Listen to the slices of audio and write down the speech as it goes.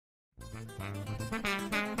Alright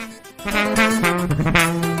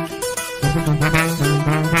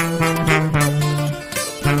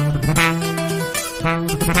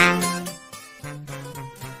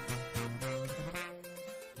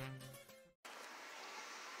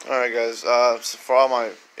guys, so for all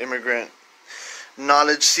my immigrant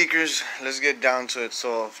knowledge seekers, let's get down to it.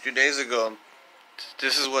 So a few days ago,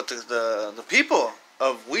 this is what the people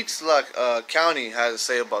of Wheatslaw County had to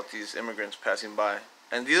say about these immigrants passing by.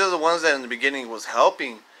 And these are the ones that in the beginning was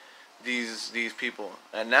helping these people.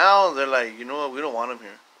 And now they're like, you know what, we don't want them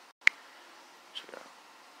here. Check it out.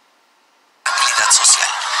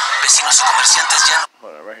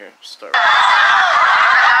 Hold on, right here. Start.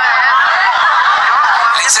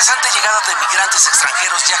 La incesante llegada de migrantes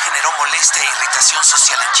extranjeros ya generó molestia e irritación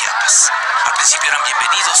social en Chiapas. Al principio eran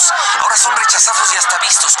bienvenidos, ahora son rechazados y hasta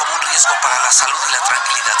vistos como un riesgo para la salud y la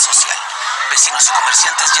tranquilidad social. Vecinos y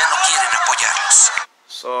comerciantes ya no quieren apoyarlos.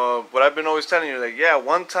 So what I've been always telling you, like, yeah,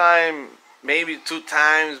 one time, maybe 2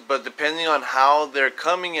 times, but depending on how they're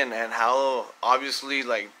coming and how obviously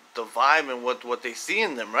like the vibe and what they see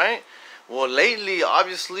in them, right? Well, lately,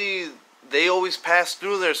 obviously, they always pass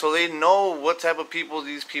through there, so they know what type of people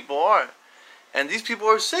these people are, and these people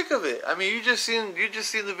are sick of it. I mean, you just seen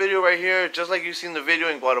the video right here, just like you seen the video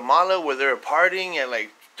in Guatemala where they're partying at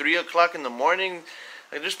like 3 o'clock in the morning.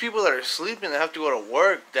 Like, there's people that are sleeping, that have to go to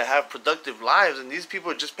work, that have productive lives, and these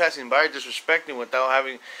people are just passing by, disrespecting without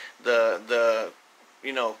having the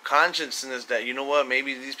you know, consciousness that, you know what,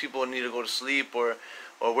 maybe these people need to go to sleep, or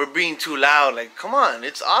we're being too loud. Like, come on,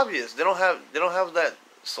 it's obvious they don't have that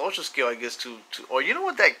social skill, I guess, to or you know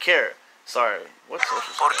what, that care. Sorry, what social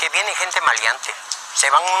skill? Porque viene gente maleante. Se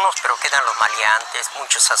van unos, pero quedan los maleantes,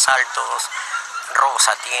 muchos asaltos, robos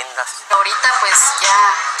a tiendas. Ahorita pues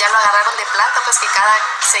ya lo agarraron de planta, pues que cada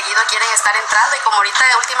seguido quieren estar entrando, y como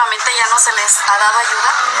ahorita últimamente ya no se les ha dado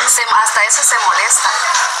ayuda, hasta eso se molesta.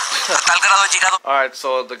 Alright,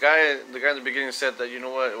 so the guy in the beginning said that, you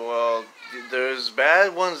know what, well, there's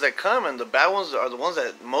bad ones that come, and the bad ones are the ones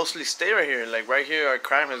that mostly stay right here. Like right here, our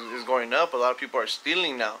crime is going up. A lot of people are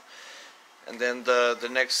stealing now. And then the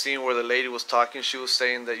next scene where the lady was talking, she was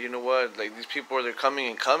saying that, you know what, like, these people, they're coming,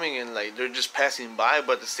 and like they're just passing by,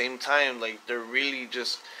 but at the same time, like, they're really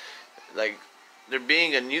just like they're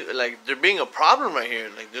being a problem right here.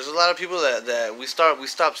 Like, there's a lot of people that we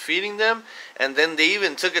stopped feeding them, and then they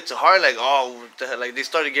even took it to heart, like, oh, like they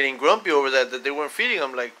started getting grumpy over that they weren't feeding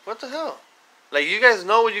them. Like, what the hell? Like, you guys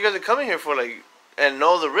know what you guys are coming here for, like, and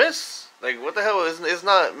know the risks. Like, what the hell? It's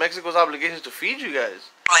not Mexico's obligation to feed you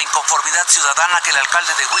guys. La inconformidad ciudadana que el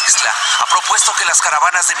alcalde de Wheatslaw ha propuesto que las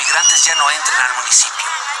caravanas de migrantes ya no entren al municipio.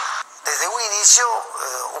 Desde un inicio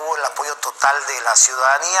hubo el apoyo total de la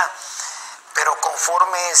ciudadanía, pero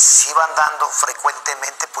conforme se iban dando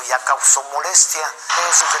frecuentemente, pues ya causó molestia.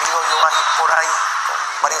 He sugerido yo a ir por ahí con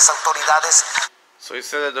varias autoridades. So he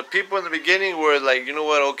said that the people in the beginning were like, you know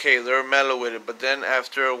what, okay, they're mellow with it. But then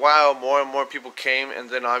after a while, more and more people came, and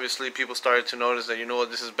then obviously people started to notice that, you know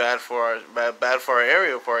what, this is bad for our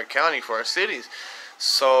area, for our county, for our cities.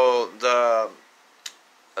 So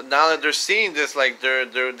now that they're seeing this, like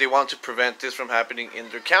they want to prevent this from happening in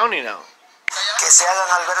their county now. Que se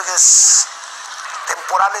hagan albergues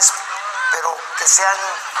temporales, pero que sean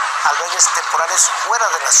albergues temporales fuera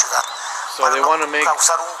de la ciudad. So they want to make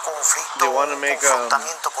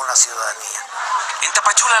confrontamiento con la ciudadanía. En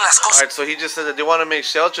Tapachula las cosas. Alright, so he just said that they want to make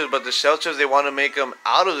shelters, but the shelters, they want to make them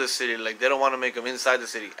out of the city. Like, they don't want to make them inside the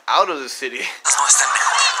city, out of the city. No están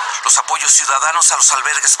mejor. Los apoyos ciudadanos a los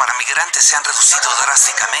albergues para migrantes se han reducido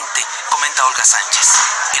drásticamente, comenta Olga Sánchez.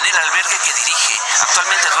 En el albergue que dirige,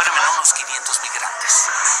 actualmente duermen unos 500 migrantes.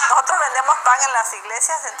 Nosotros vendemos pan en las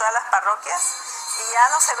iglesias, en todas las parroquias, y ya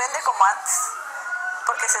no se vende como antes,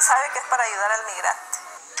 porque se sabe que es para ayudar al migrante.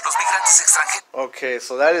 Los migrantes extranjeros. Okay,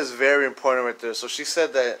 so that is very important right there. So she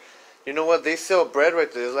said that, you know what, they sell bread right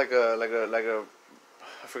there. It's like a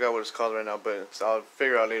I forgot what it's called right now, but I'll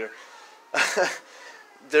figure out later.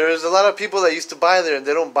 There's a lot of people that used to buy there, and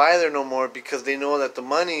they don't buy there no more because they know that the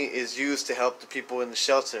money is used to help the people in the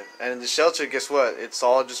shelter. And in the shelter, guess what? It's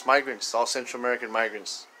all just migrants, it's all Central American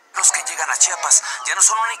migrants. Los que llegan a Chiapas ya no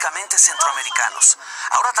son únicamente centroamericanos.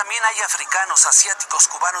 Ahora también hay africanos, asiáticos,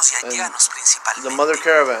 cubanos y haitianos principalmente. The mother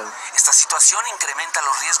caravan. Esta situación incrementa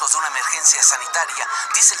los riesgos de una emergencia sanitaria,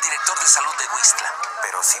 dice el director de salud de Wheatslaw.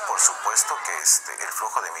 Pero sí, por supuesto que el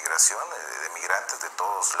flujo de migración de migrantes de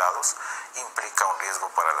todos lados implica un riesgo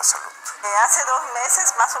para la salud. Hace 2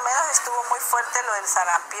 meses más o menos estuvo muy fuerte lo del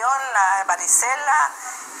sarampión, la varicela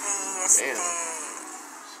y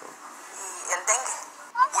el dengue.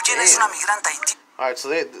 Huyena es una migrante haitiana. Alright, so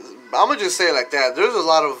I'm gonna just say it like that. There's a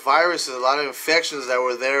lot of viruses, a lot of infections that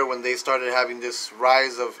were there when they started having this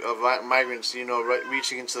rise of migrants, you know,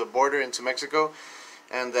 reaching into the border into Mexico,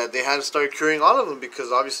 and that they had to start curing all of them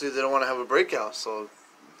because obviously they don't want to have a breakout. So,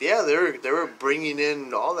 yeah, they were bringing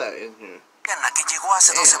in all that in here. Que llegó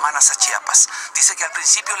hace 2 semanas a Chiapas. Dice que al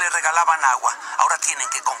principio le regalaban agua, ahora tienen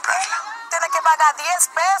que comprarla. Tiene que pagar 10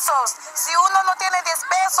 pesos. Si uno no tiene 10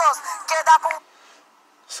 pesos, queda con...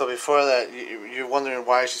 So before that, you're wondering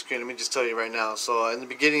why she's screaming. Let me just tell you right now. So in the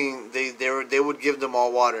beginning, they would give them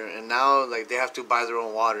all water, and now like they have to buy their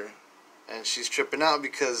own water, and she's tripping out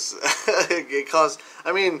because it costs.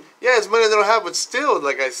 I mean, yeah, it's money they don't have, but still,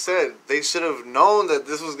 like I said, they should have known that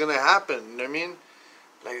this was gonna happen. You know what I mean?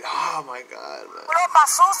 Like, oh my God, man. Ropa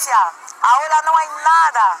sucia. Ahora no hay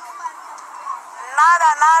nada.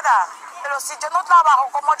 Nada. Pero si yo no trabajo,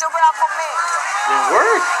 ¿cómo yo voy a comer? Then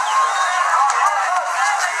work.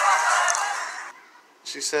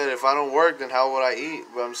 She said, if I don't work, then how would I eat?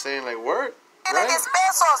 But I'm saying, like, work, right?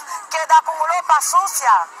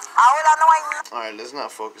 Alright, let's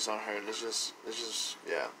not focus on her. Let's just,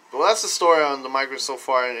 yeah. Well, that's the story on the migrants so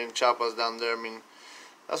far in Chiapas down there. I mean,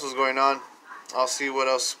 that's what's going on. I'll see what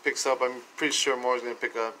else picks up. I'm pretty sure more is going to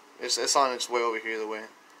pick up. It's on its way over here either way.